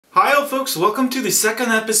Hi folks, welcome to the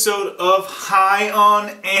second episode of High on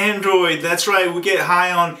Android. That's right, we get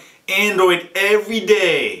high on Android every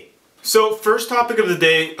day. So first topic of the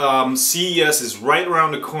day, CES is right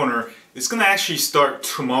around the corner. It's gonna actually start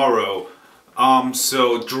tomorrow.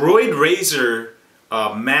 So Droid Razr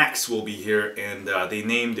Maxx will be here, and they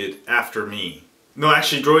named it after me. No,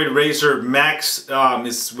 actually Droid Razr Maxx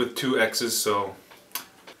is with two X's, so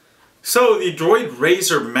the Droid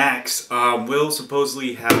Razr Maxx will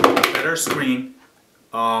supposedly have a better screen.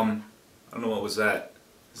 I don't know, what was that?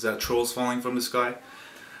 Is that trolls falling from the sky?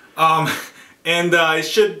 And it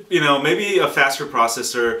should, maybe a faster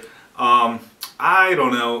processor. I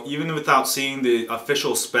don't know, even without seeing the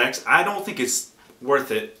official specs, I don't think it's worth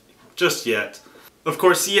it just yet. Of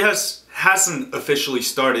course, CES hasn't officially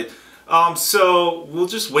started, so we'll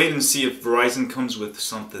just wait and see if Verizon comes with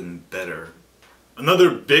something better.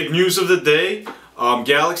 Another big news of the day,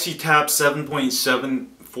 Galaxy Tab 7.7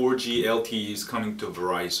 4G LTE is coming to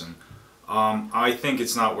Verizon. I think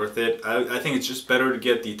it's not worth it. I think it's just better to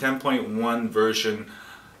get the 10.1 version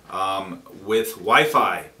with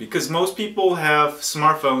Wi-Fi, because most people have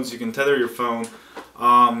smartphones. You can tether your phone.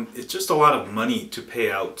 It's just a lot of money to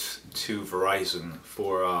pay out to Verizon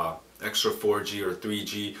for extra 4G or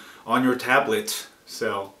 3G on your tablet.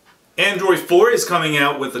 So Android 4 is coming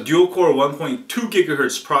out with a dual-core 1.2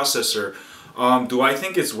 GHz processor. Do I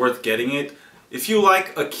think it's worth getting it? If you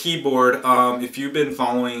like a keyboard, if you've been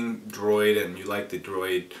following Droid and you like the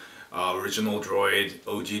Droid, original Droid,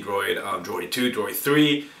 OG Droid, Droid 2, Droid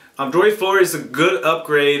 3, Droid 4 is a good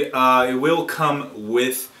upgrade. It will come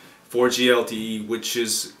with 4G LTE, which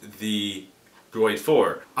is the Droid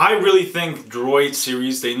 4. I really think Droid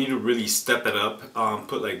series, they need to really step it up,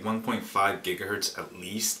 put like 1.5 gigahertz at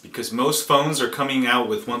least, because most phones are coming out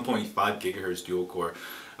with 1.5 gigahertz dual core.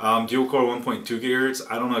 Dual core 1.2 gigahertz,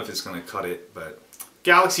 I don't know if it's going to cut it, but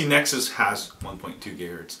Galaxy Nexus has 1.2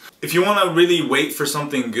 gigahertz. If you want to really wait for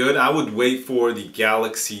something good, I would wait for the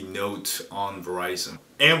Galaxy Note on Verizon.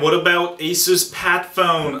 And what about ASUS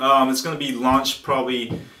Padfone? It's going to be launched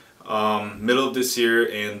probably middle of this year,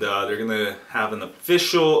 and they're gonna have an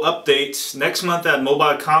official update next month at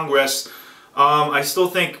Mobile Congress. I still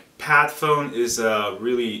think Padfone is a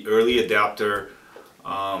really early adapter,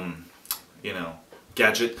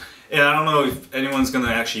 gadget, and I don't know if anyone's gonna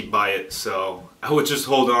actually buy it, so I would just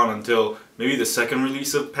hold on until maybe the second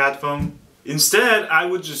release of Padfone. Instead, I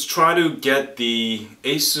would just try to get the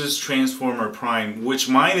ASUS Transformer Prime, which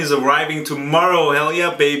mine is arriving tomorrow. Hell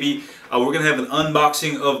yeah, baby! We're gonna have an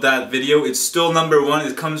unboxing of that video. It's still #1.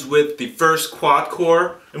 It comes with the first quad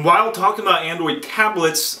core. And while talking about Android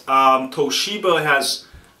tablets, Toshiba has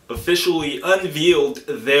officially unveiled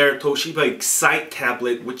their Toshiba Excite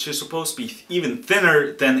tablet, which is supposed to be even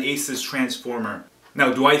thinner than ASUS Transformer.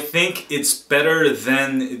 Now, do I think it's better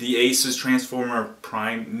than the ASUS Transformer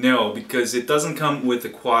Prime? No, because it doesn't come with a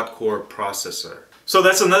quad-core processor. So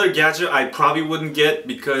that's another gadget I probably wouldn't get,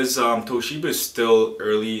 because Toshiba is still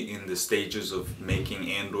early in the stages of making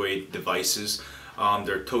Android devices.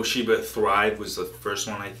 Their Toshiba Thrive was the first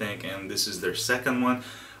one, I think, and this is their second one.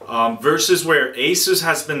 Versus where ASUS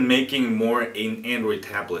has been making more Android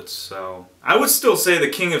tablets. So I would still say the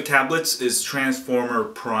king of tablets is Transformer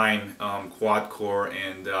Prime quad core,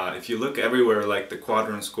 and if you look everywhere, like the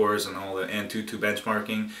quadrant scores and all the Antutu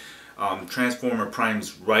benchmarking, Transformer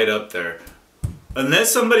Prime's right up there.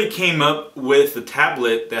 Unless somebody came up with a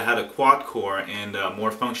tablet that had a quad core and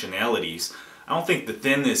more functionalities, I don't think the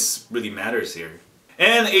thinness really matters here.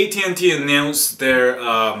 And AT&T announced their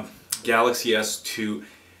Galaxy S2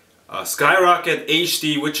 Skyrocket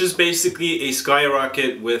HD, which is basically a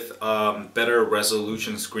Skyrocket with better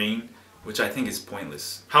resolution screen, which I think is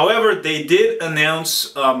pointless. However, they did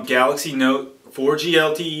announce Galaxy Note 4G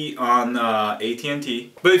LTE on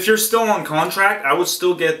AT&T. But if you're still on contract, I would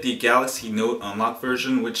still get the Galaxy Note Unlock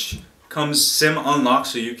version, which comes SIM unlocked,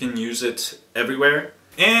 so you can use it everywhere.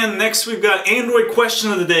 And next we've got Android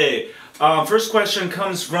question of the day. First question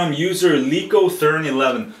comes from user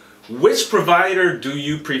LecoThern11. Which provider do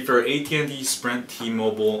you prefer, AT&T, Sprint,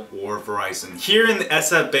 T-Mobile, or Verizon? Here in the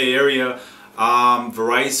SF Bay Area,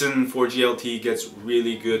 Verizon 4G LTE gets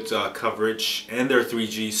really good coverage, and their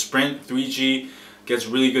 3G. Sprint 3G gets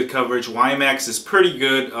really good coverage. WiMAX is pretty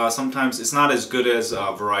good. Sometimes it's not as good as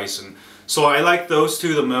Verizon. So I like those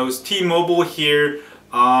two the most. T-Mobile here,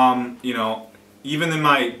 even in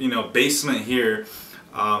my basement here,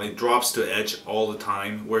 it drops to edge all the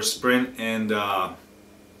time. Where Sprint and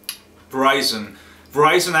Verizon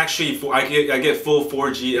actually, I get full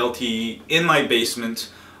 4G LTE in my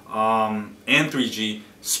basement, and 3G.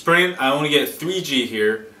 Sprint, I only get 3G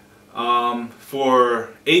here. For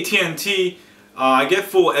AT&T, I get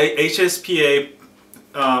full HSPA.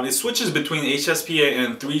 It switches between HSPA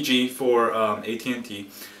and 3G for AT&T,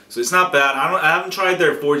 so it's not bad. I haven't tried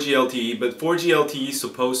their 4G LTE, but 4G LTE is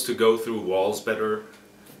supposed to go through walls better,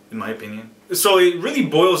 in my opinion. So it really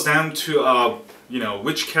boils down to you know,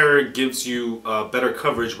 which carrier gives you better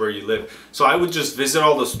coverage where you live. So I would just visit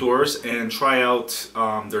all the stores and try out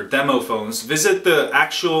their demo phones. Visit the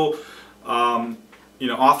actual you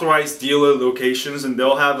know, authorized dealer locations, and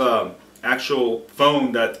they'll have a actual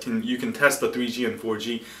phone that you can test the 3G and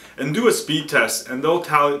 4G and do a speed test, and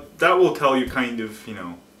that will tell you kind of, you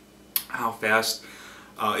know, how fast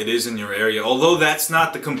it is in your area. Although that's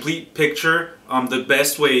not the complete picture, the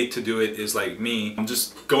best way to do it is like me.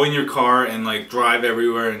 Just go in your car and like drive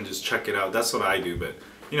everywhere and just check it out. That's what I do. But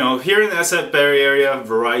you know, here in the SF Bay Area,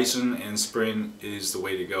 Verizon and Sprint is the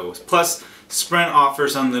way to go. Plus, Sprint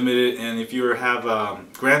offers unlimited, and if you have a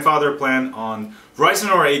grandfather plan on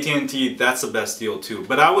Verizon or AT&T, that's the best deal too.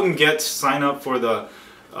 But I wouldn't sign up for the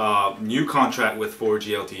new contract with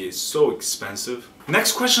 4G LTE. It's so expensive.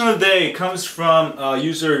 Next question of the day comes from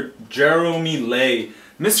user Jeremy Lay.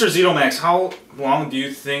 Mr. Zeromax, how long do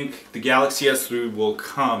you think the Galaxy S3 will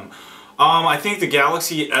come? I think the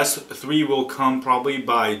Galaxy S3 will come probably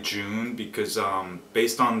by June, because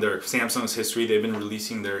based on their Samsung's history, they've been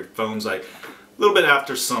releasing their phones like a little bit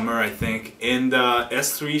after summer, I think. And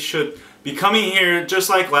S3 should be coming here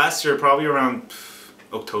just like last year, probably around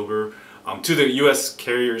October, to the US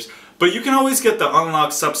carriers. But you can always get the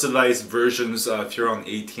unlocked subsidized versions if you're on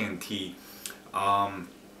AT&T.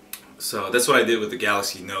 So that's what I did with the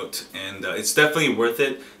Galaxy Note, and it's definitely worth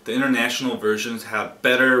it. The international versions have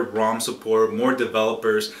better ROM support, more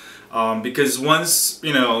developers, because once,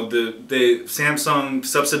 you know, the Samsung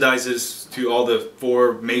subsidizes to all the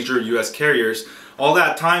 4 major US carriers, during all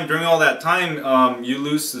that time, you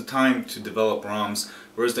lose the time to develop ROMs.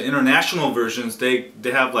 Whereas the international versions, they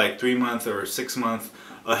have like 3 months or 6 months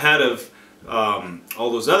ahead of all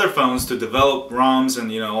those other phones to develop ROMs,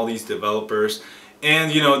 and you know, all these developers.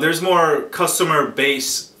 And you know, there's more customer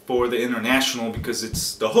base for the international because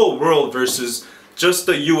it's the whole world versus just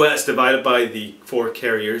the US divided by the 4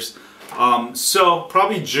 carriers. So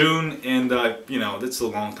probably June, and you know, that's a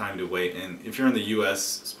long time to wait. And if you're in the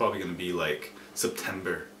US, it's probably going to be like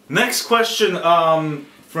September. Next question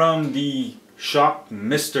from the Shock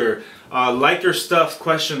Mister. Like your stuff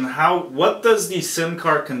question, what does the SIM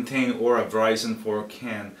card contain, or a Verizon 4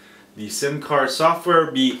 can the SIM card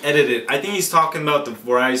software be edited? I think he's talking about the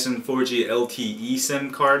Verizon 4G LTE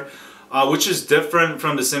SIM card, which is different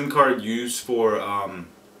from the SIM card used for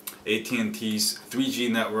AT&T's 3G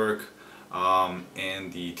network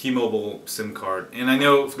and the T-Mobile SIM card. And I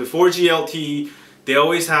know for the 4G LTE, they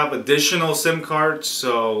always have additional SIM cards,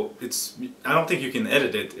 so I don't think you can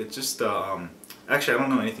edit it. It's just actually, I don't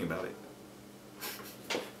know anything about it.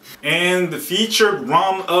 And the featured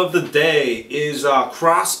ROM of the day is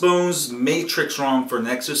Crossbone's Matrix ROM for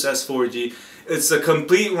Nexus S4G. It's a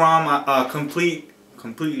complete ROM,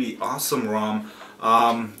 completely awesome ROM.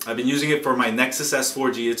 I've been using it for my Nexus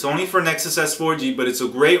S4G. It's only for Nexus S4G, but it's a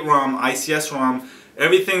great ROM, ICS ROM.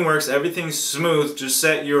 Everything works, everything's smooth. Just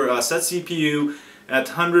set your set CPU at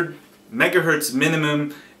 100 megahertz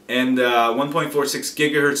minimum and 1.46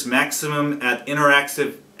 gigahertz maximum at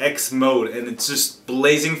interactive X mode, and it's just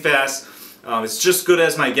blazing fast. It's just good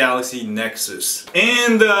as my Galaxy Nexus.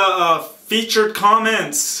 And featured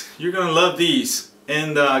comments, you're gonna love these.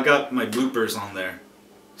 And I got my bloopers on there.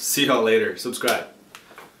 See y'all later. Subscribe.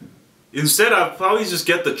 Instead, I'd probably just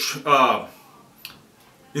get the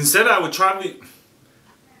Instead I would try to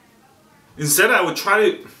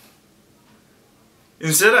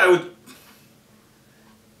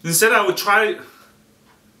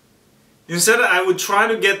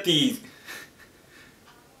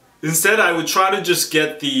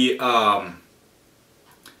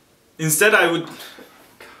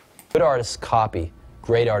Good artists copy,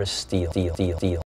 great artists steal.